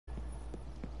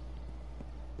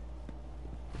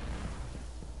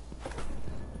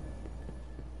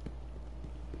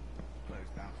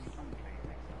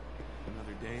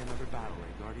for battle,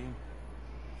 eh, Guardian?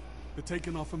 The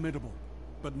Taken are formidable,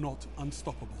 but not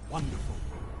unstoppable. Wonderful.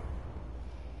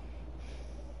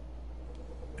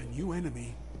 A new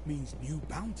enemy means new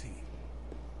bounty.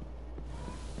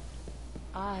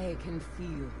 I can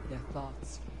feel their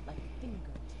thoughts like fingers.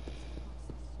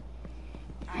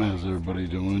 How's everybody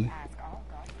doing?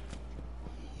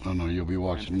 I know you'll be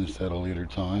watching this at a later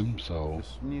time, so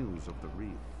News of the reef.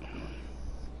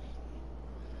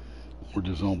 we're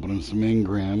just opening some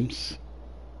Engrams.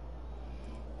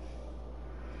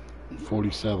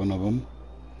 47 of them.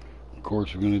 Of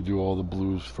course, we're going to do all the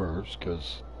blues first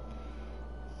because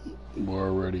we're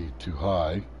already too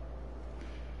high.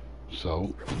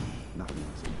 So,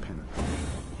 Nothing's impenetrable.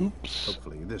 oops.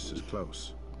 Hopefully this is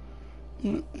close.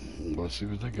 Let's see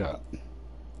what they got.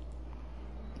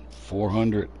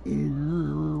 400.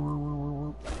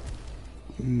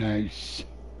 Nice.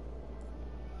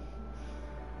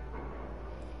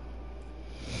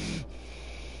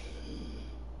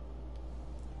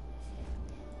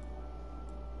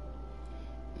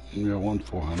 We got one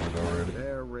 400 already.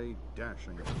 Air raid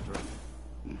dashing at the throat.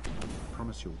 I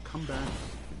promise you'll come back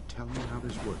and tell me how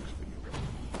this works for you.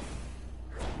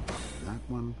 That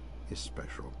one is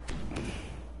special.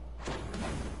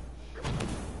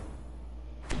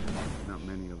 Not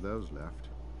many of those left,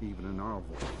 even in our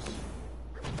voice.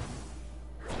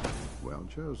 Well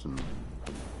chosen.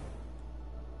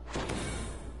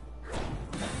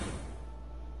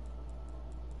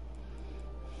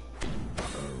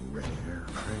 A rare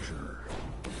treasure.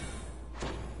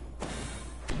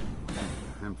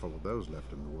 A handful of those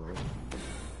left in the world.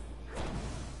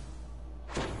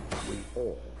 We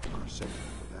all are safe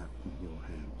with that in your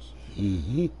hands.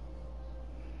 Mm-hmm.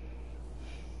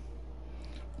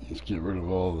 Let's get rid of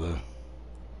all the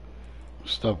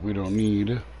stuff we don't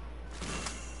need.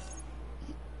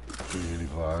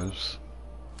 385s.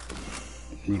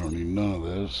 We don't need none of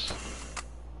this.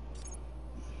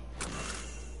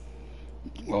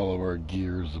 All of our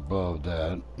gear is above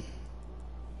that.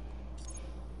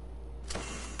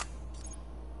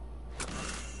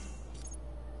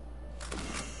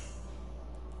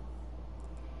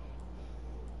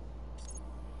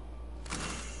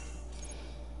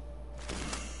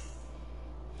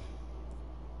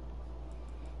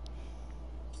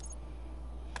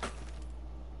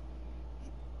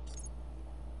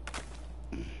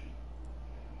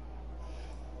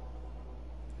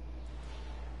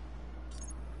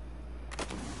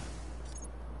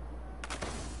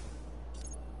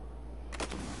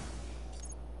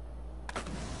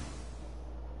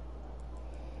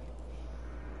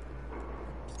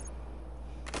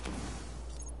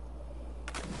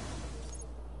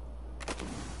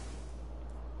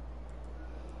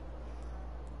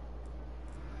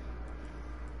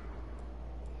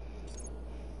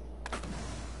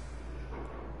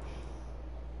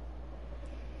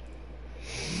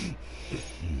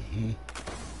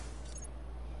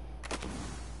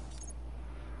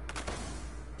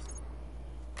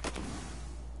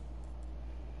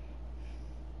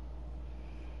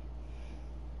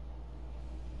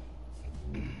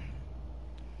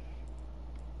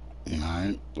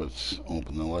 Alright, let's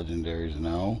open the legendaries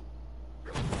now.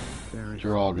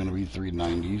 They're all going to be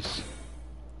 390s.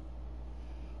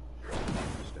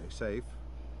 Stay safe.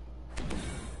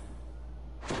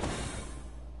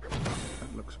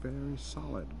 That looks very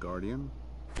solid, Guardian.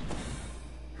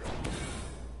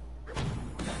 Put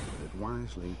it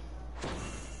wisely.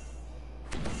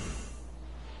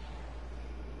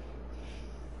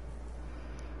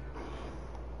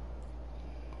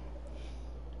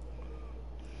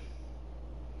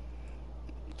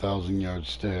 Thousand-yard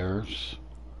stairs.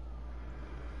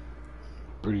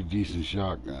 Pretty decent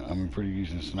shotgun. I mean, pretty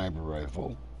decent sniper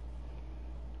rifle.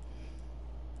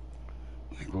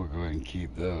 I think we'll go ahead and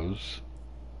keep those.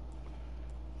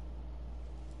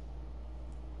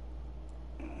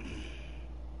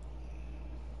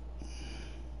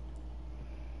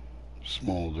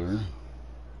 Smolder.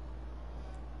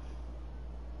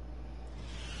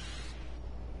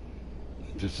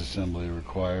 Disassembly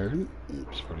required.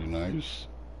 It's pretty nice.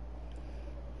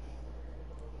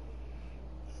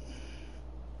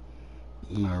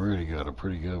 And I already got a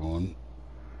pretty good one.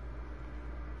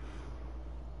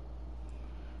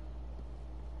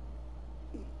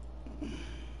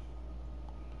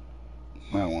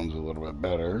 That one's a little bit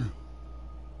better.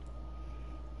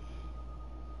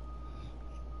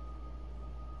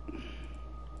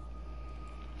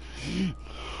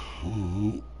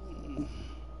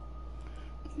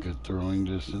 Good throwing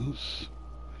distance,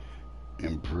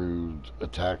 improved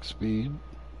attack speed,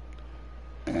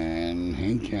 and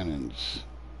hand cannons.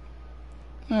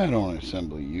 I don't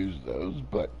assembly use those,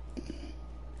 but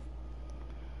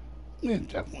It'd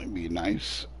definitely be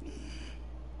nice.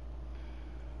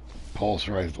 Pulse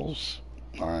rifles.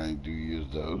 I do use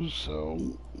those,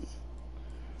 so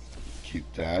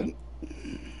keep that.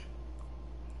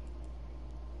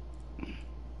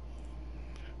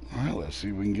 Alright, let's see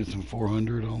if we can get some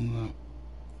 400 on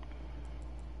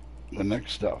the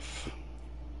next stuff.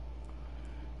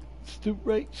 It's the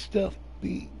right stuff,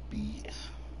 baby.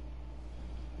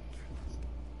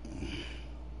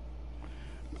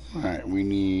 Alright,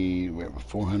 we have a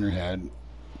 400 head.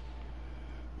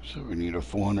 So we need a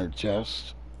 400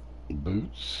 chest,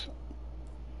 boots.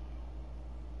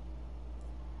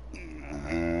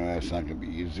 That's not going to be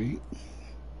easy.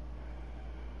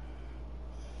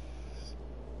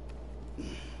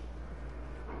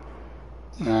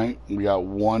 Alright, we got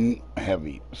one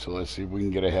heavy. So let's see if we can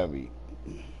get a heavy.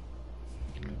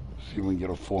 See if we can get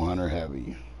a 400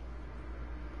 heavy.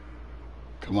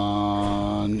 Come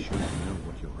on. You should know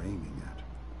what you're aiming at.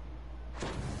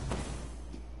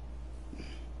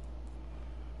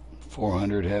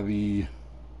 400 heavy.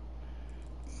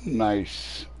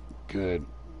 Nice. Good.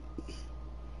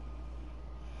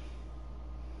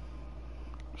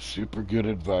 Super good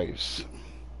advice.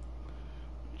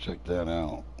 Check that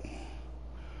out.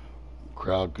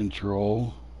 Crowd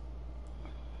control.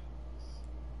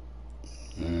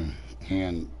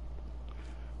 Hand.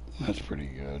 That's pretty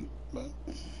good. But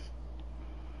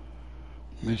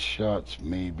missed shots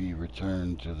may be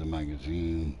returned to the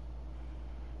magazine.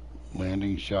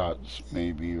 Landing shots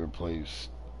may be replaced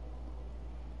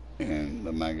in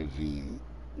the magazine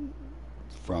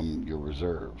from your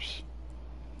reserves.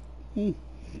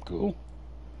 Cool.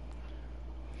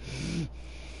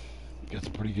 Got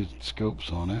some pretty good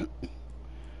scopes on it.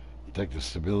 Take the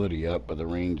stability up, but the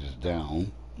range is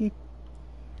down.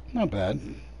 Not bad.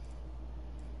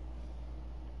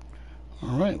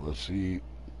 Alright, let's see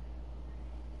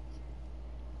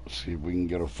if we can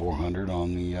get a 400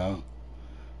 on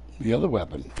the other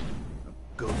weapon.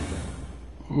 Good.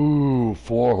 Ooh,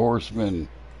 4 horsemen.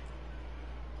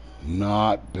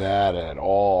 Not bad at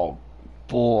all.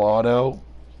 Full auto.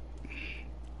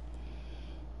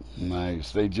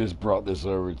 Nice. They just brought this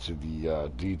over to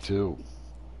the D2.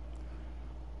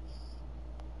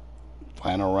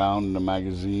 Final round in the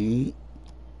magazine.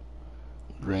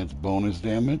 Grants bonus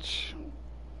damage.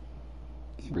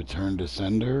 Return to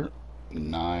sender.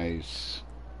 Nice.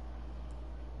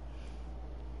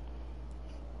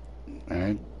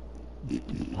 And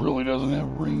really doesn't have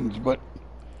range, but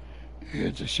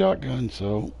it's a shotgun,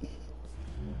 so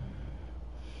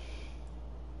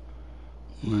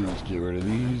let's get rid of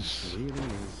these. It really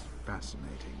is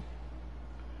fascinating.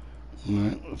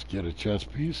 Alright, let's get a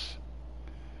chest piece.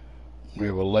 We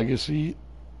have a legacy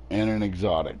and an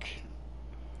exotic.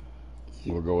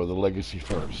 We'll go with the legacy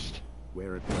first.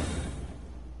 Wear it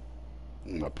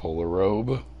well. A polar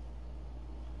robe.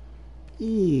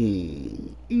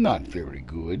 Not very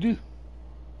good.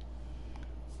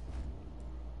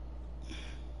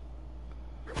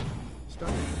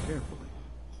 Study it carefully.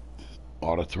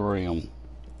 Auditorium.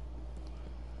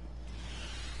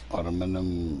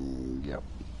 Autominum, yep.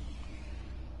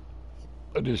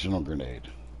 Additional grenade.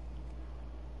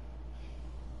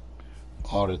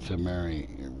 Auditory.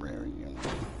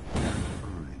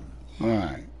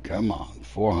 Alright, come on.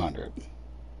 400.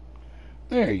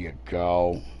 There you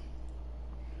go.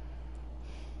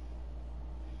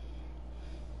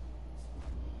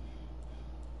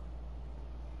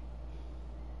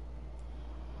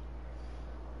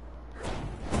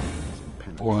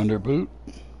 Impenetrable. 400 boot.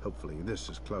 Hopefully this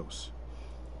is close.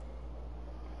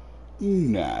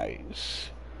 Nice.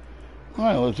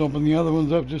 Alright, let's open the other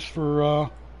ones up just for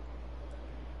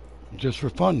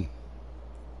fun.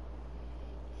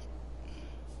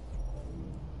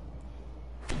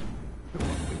 It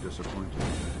won't be disappointing.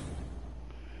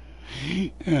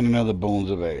 And another Bones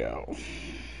of AO.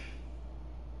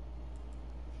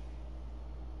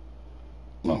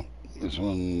 Well, this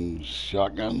one's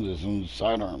shotguns, this one's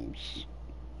sidearms.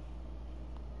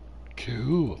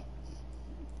 Cool.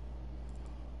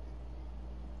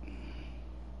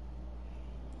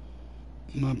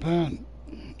 Not bad.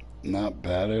 Not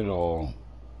bad at all.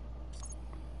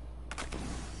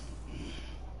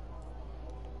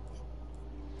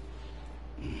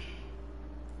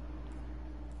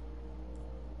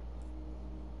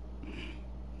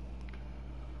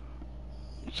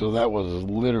 So that was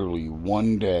literally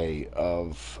one day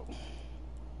of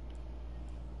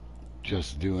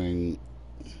just doing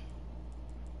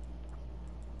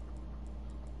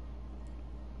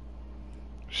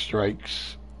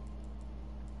strikes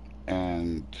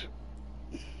and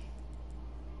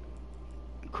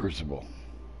crucible.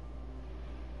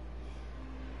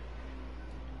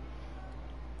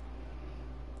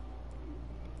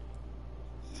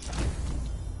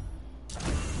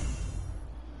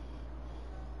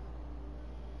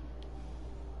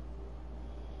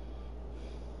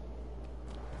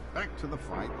 back to the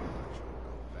fight.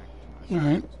 Back to my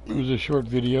Alright, it was a short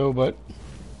video, but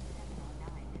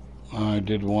I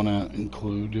did want to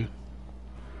include,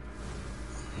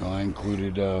 I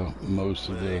included most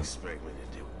of the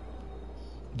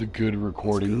good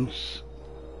recordings,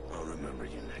 I'll remember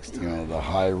you next you time. know, the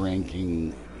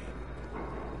high-ranking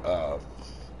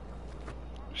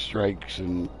strikes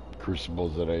and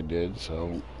crucibles that I did,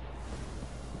 so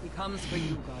He comes for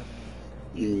you,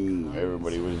 Guardian.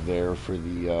 everybody was there for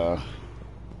the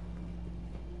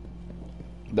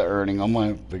earning them.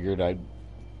 I figured I'd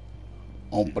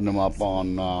open them up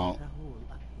on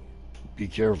be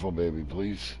careful, baby,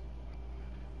 please.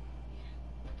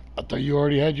 I thought you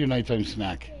already had your nighttime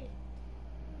snack.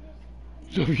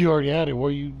 So if you already had it, why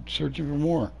are you searching for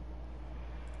more?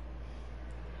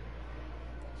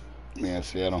 Yeah,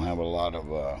 see, I don't have a lot of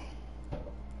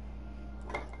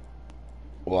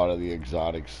the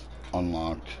exotics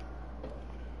unlocked.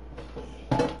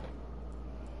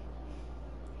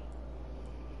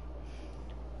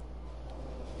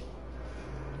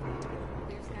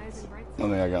 I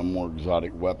think I got more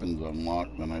exotic weapons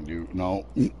unlocked than I do. No.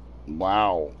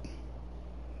 Wow.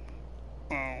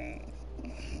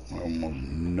 Almost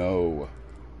no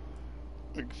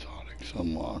exotics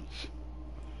unlocked.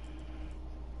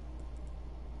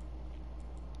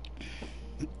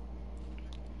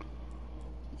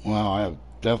 Wow, I have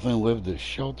definitely lived a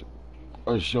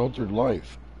sheltered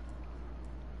life.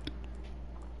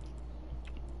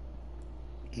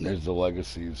 There's the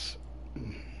legacies.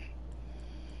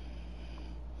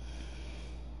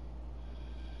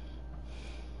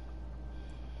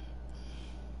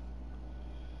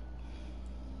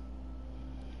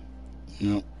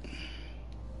 Yep.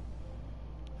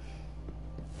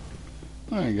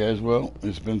 Alright guys, well,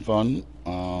 it's been fun.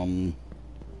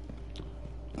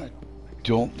 I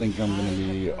don't think I'm going to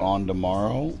be on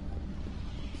tomorrow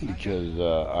because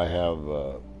I have,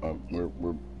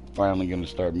 we're finally going to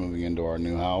start moving into our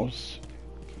new house.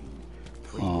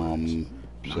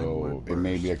 So it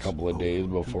may be a couple of days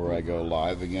before I go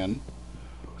live again.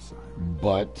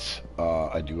 But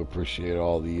I do appreciate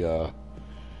all the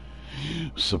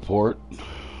support.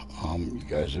 You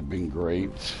guys have been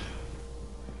great.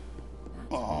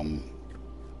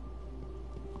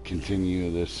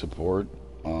 Continue this support.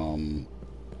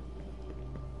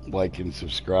 Like and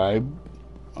subscribe.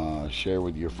 Share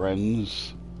with your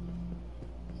friends.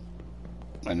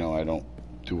 I know I don't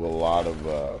do a lot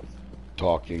of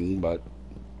talking, but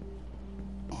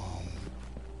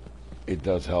it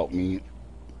does help me.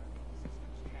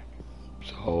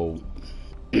 So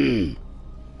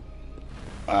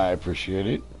I appreciate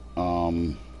it.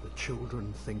 The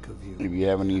children think of you. If you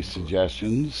have any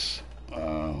suggestions,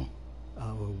 Our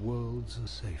worlds are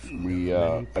safe.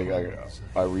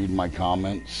 I read my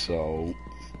comments, so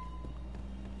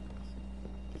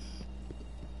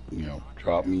you know,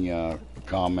 drop me a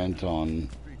comment on,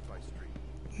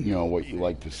 you know, what you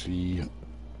like to see.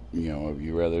 You know, if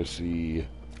you rather see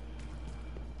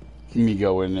me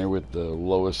go in there with the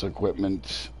lowest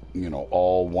equipment, you know,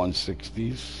 all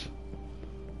 160s,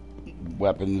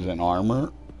 weapons and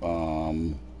armor,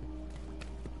 I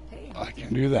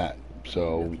can do that.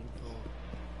 So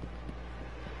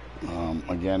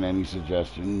again, any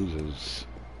suggestions is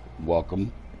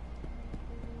welcome.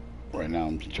 Right now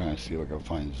I'm just trying to see if I can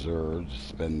find Zer to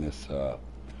spend this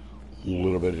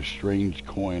little bit of strange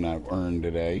coin I've earned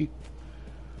today.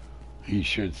 He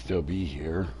should still be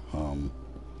here.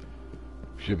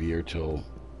 Should be here till,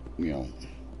 you know,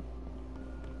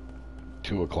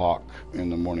 2 o'clock in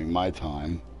the morning my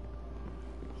time.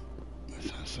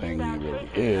 It's not saying he really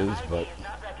is, but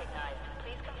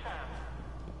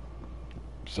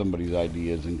somebody's ID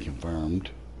isn't confirmed.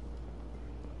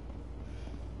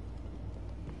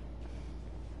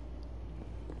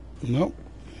 Nope.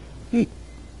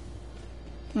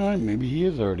 Alright, maybe he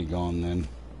is already gone then.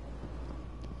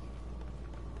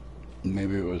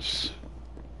 Maybe it was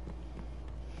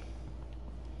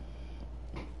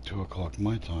 2 o'clock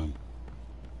my time.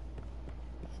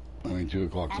 I mean 2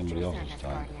 o'clock somebody else's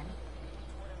time.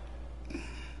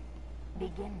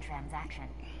 Begin transaction.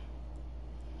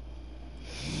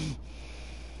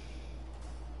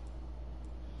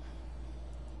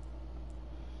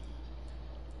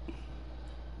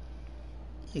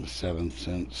 The 7th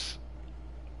sense.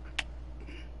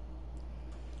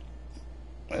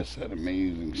 That's that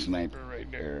amazing sniper right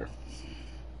there.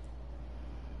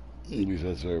 At least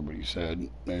that's what everybody said.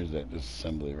 There's that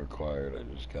disassembly required I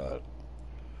just got.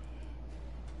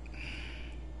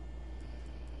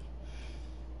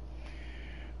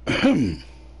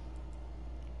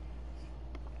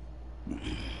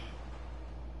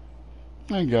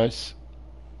 Hi guys.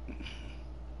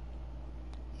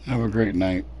 Have a great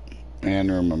night.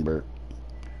 And remember,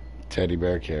 Teddy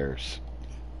Bear cares.